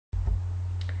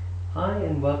Hi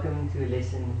and welcome to a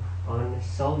lesson on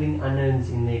solving unknowns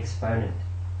in the exponent.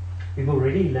 We've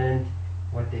already learned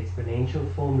what the exponential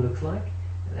form looks like.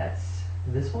 That's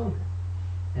this one.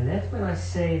 And that's when I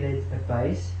say that a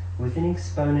base with an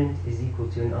exponent is equal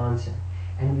to an answer.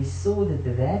 And we saw that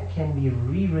that can be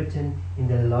rewritten in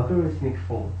the logarithmic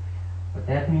form. What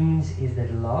that means is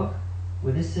that log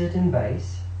with a certain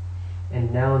base,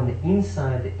 and now on the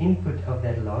inside, the input of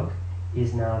that log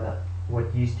is now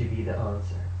what used to be the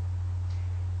answer.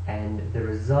 And the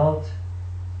result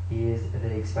is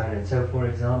the exponent. So for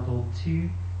example, 2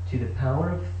 to the power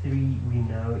of 3 we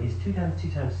know is 2 times 2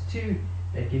 times 2.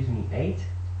 That gives me 8.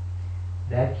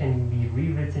 That can be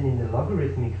rewritten in the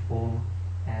logarithmic form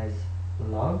as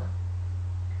log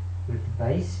with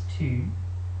base 2,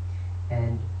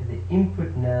 and the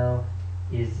input now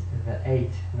is the 8,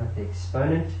 not the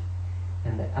exponent,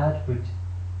 and the output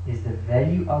is the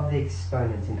value of the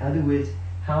exponent. In other words,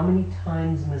 how many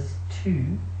times must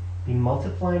 2 be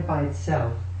multiplied by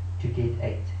itself to get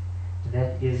 8?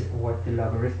 That is what the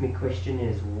logarithmic question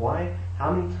is. Why?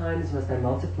 How many times must I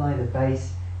multiply the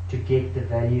base to get the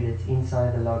value that's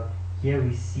inside the log? Here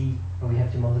we see we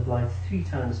have to multiply it 3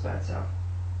 times by itself.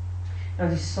 Now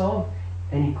to solve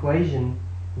an equation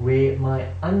where my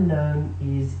unknown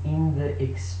is in the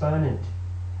exponent,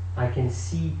 I can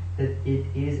see that it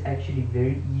is actually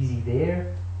very easy.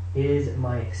 There is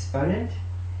my exponent,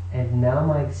 and now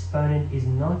my exponent is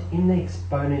not in the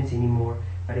exponent anymore,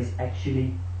 but is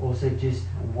actually also just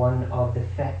one of the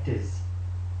factors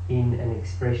in an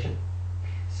expression.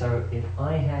 So if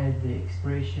I had the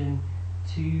expression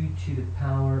 2 to the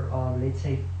power of, let's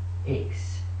say,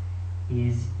 x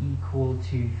is equal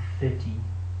to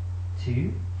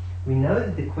 32, we know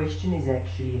that the question is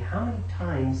actually how many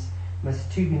times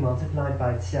must 2 be multiplied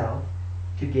by itself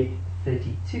to get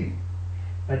 32.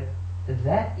 But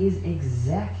that is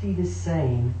exactly the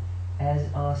same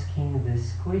as asking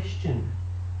this question,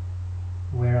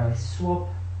 where I swap,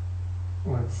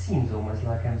 well, it seems almost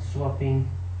like I'm swapping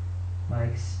my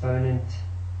exponent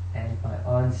and my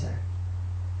answer.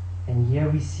 And here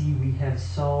we see we have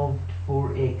solved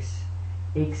for x.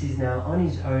 X is now on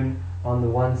its own on the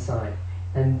one side.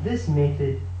 And this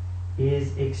method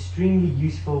is extremely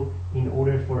useful in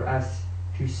order for us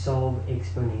to solve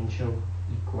exponential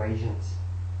equations,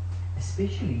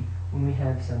 especially when we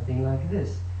have something like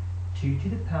this. 2 to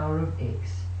the power of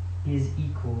x is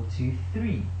equal to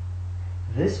 3.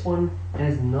 This one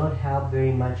does not help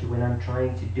very much when I'm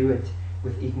trying to do it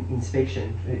with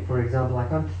inspection. For example, I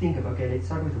can't think of, okay, let's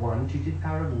start with 1. 2 to the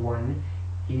power of 1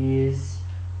 is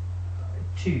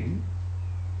 2.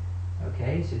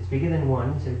 Okay, so it's bigger than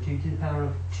 1, so 2 to the power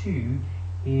of 2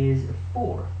 is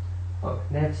 4. Oh,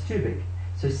 that's too big.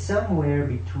 So somewhere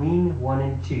between 1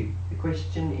 and 2. The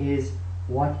question is,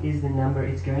 what is the number?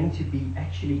 It's going to be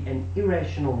actually an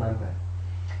irrational number.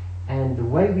 And the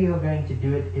way we are going to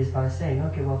do it is by saying,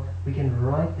 okay, well, we can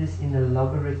write this in the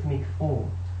logarithmic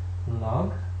form.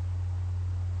 Log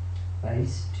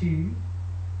base 2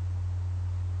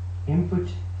 input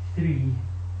 3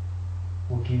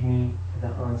 will give me the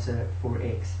answer for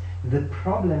x. The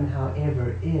problem,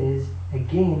 however, is,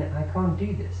 again, I can't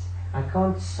do this. I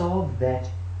can't solve that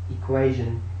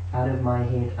equation out of my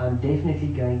head. I'm definitely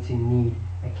going to need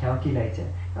a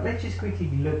calculator. Now let's just quickly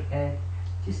look at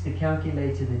just the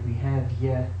calculator that we have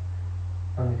here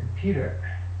on the computer.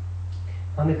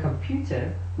 On the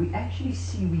computer, we actually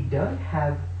see we don't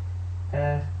have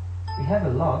we have a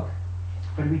log,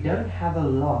 but we don't have a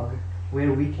log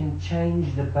where we can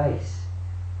change the base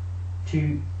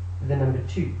to the number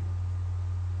 2.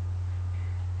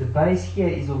 The base here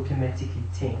is automatically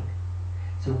 10.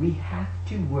 So we have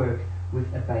to work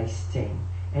with a base 10.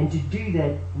 And to do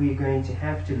that, we're going to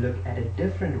have to look at a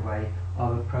different way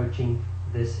of approaching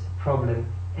this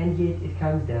problem, and yet it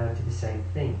comes down to the same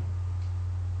thing.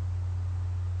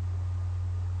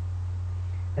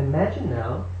 Imagine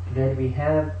now that we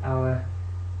have our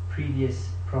previous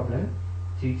problem,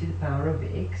 2 to the power of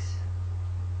x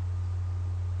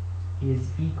is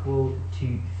equal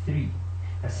to 3.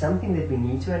 Now something that we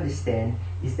need to understand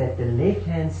is that the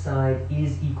left-hand side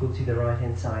is equal to the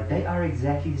right-hand side. They are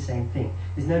exactly the same thing.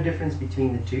 There's no difference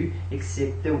between the two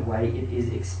except the way it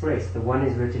is expressed. The one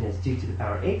is written as 2 to the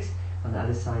power x, on the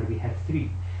other side we have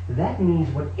 3. That means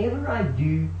whatever I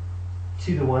do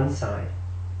to the one side,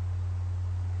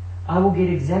 I will get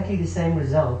exactly the same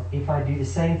result if I do the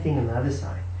same thing on the other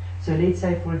side. So let's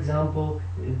say, for example,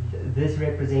 this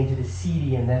represented a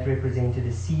CD and that represented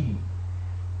a CD.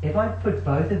 If I put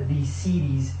both of these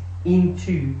CDs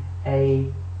into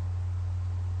a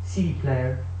CD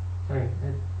player, sorry,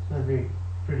 that's not very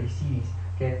pretty, CDs,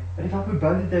 okay, but if I put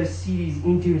both of those CDs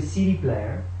into a CD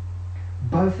player,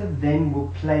 both of them will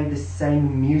play the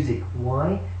same music.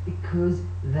 Why? Because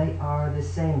they are the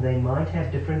same. They might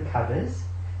have different covers,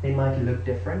 they might look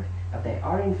different, but they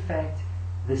are in fact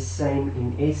the same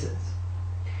in essence.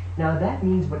 Now that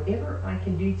means whatever I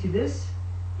can do to this,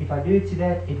 if I do it to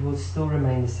that, it will still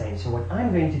remain the same. So what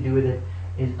I'm going to do with it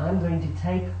is I'm going to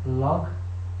take log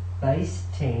base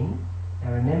 10.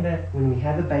 Now remember, when we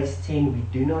have a base 10, we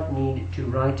do not need to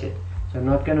write it. So I'm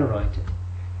not going to write it.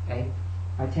 Okay?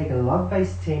 I take a log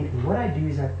base 10, and what I do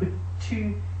is I put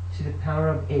 2 to the power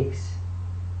of x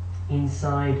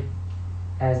inside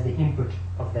as the input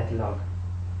of that log.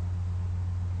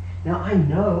 Now I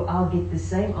know I'll get the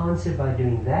same answer by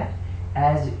doing that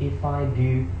as if I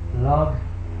do log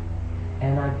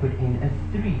and I put in a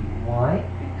 3. Why?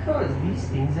 Because these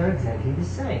things are exactly the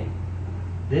same.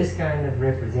 This kind of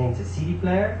represents a CD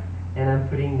player, and I'm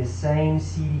putting the same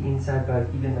CD inside both,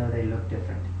 even though they look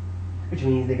different, which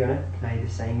means they're going to play the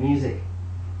same music.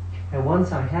 And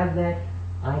once I have that,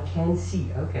 I can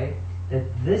see, okay, that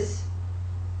this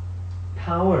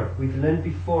power, we've learned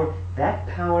before, that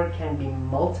power can be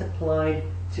multiplied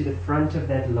to the front of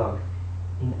that log.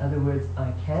 In other words,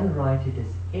 I can write it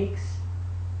as x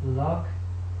log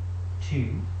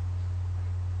 2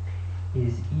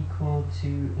 is equal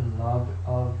to log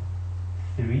of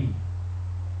 3.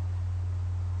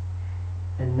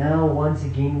 And now once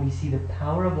again we see the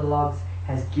power of the logs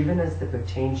has given us the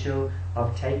potential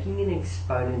of taking an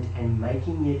exponent and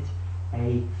making it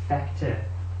a factor.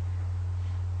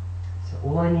 So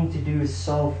all I need to do is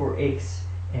solve for x,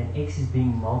 and x is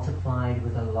being multiplied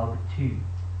with a log 2.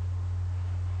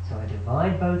 So I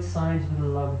divide both sides with a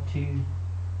log 2.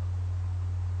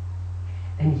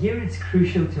 And here it's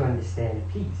crucial to understand,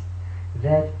 please,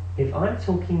 that if I'm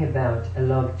talking about a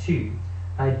log 2,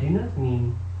 I do not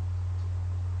mean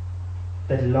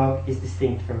that log is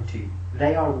distinct from 2.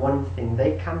 They are one thing.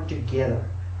 They come together.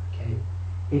 Okay?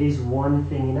 It is one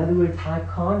thing. In other words, I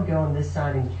can't go on this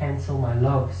side and cancel my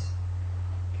logs.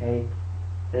 Okay?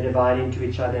 They divide into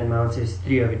each other and my answer is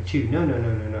 3 over 2. No.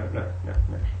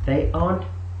 They aren't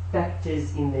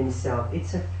factors in themselves.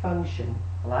 It's a function.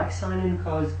 Like sine and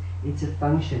cos, it's a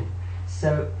function.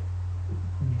 So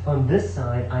on this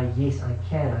side, I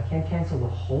can cancel the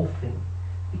whole thing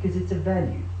because it's a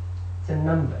value. It's a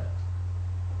number.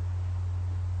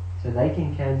 So they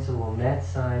can cancel on that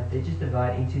side. They just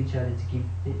divide into each other to give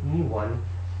me 1,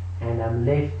 and I'm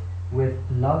left with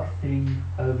log 3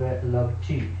 over log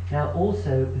 2. Now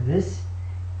also, this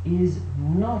is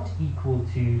not equal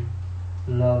to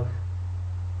log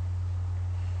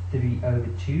 3 over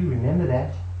 2. Remember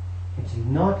that. It's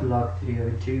not log 3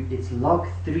 over 2. It's log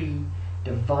 3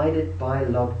 divided by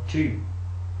log 2.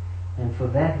 And for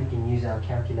that, we can use our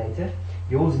calculator.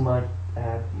 Yours might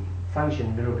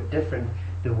function a little bit different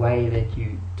the way that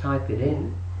you type it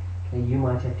in. Okay, you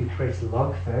might have to press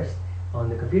log first. On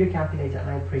the computer calculator,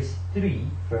 I press 3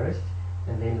 first,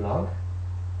 and then log,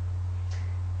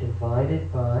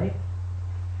 divided by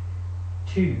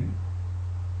 2,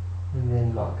 and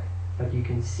then log. But you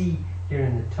can see here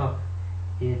in the top,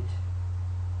 it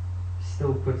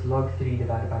still puts log 3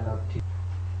 divided by log 2.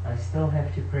 I still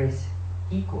have to press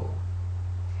equal.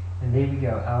 And there we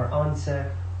go. Our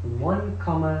answer,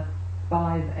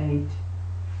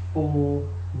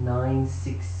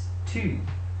 1,584962.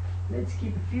 Let's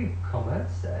keep a few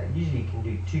commas. Usually you can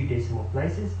do 2 decimal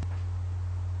places.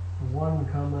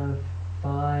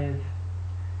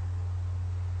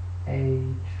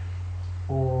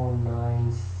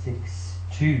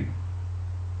 1,584962.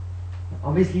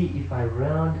 Obviously, if I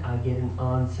round, I get an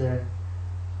answer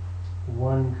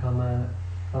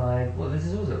 1,5. Well, this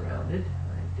is also rounded.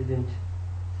 It's an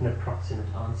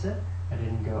approximate answer. I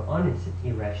didn't go on. It's an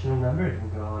irrational number. It can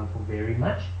go on for very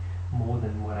much more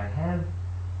than what I have.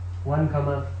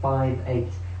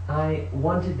 1,58. I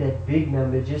wanted that big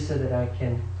number just so that I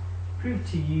can prove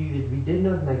to you that we did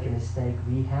not make a mistake.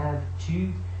 We have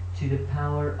 2 to the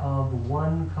power of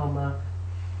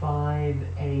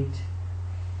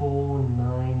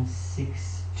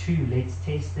 1,584962. Let's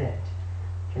test that.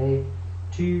 Okay,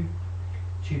 2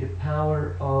 to the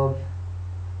power of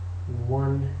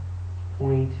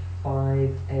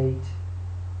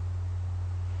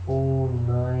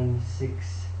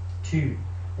 1.584962.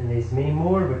 And there's many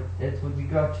more, but that's what we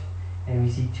got. And we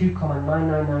see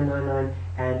 2,99999,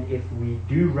 and if we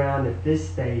do round at this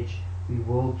stage, we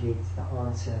will get the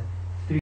answer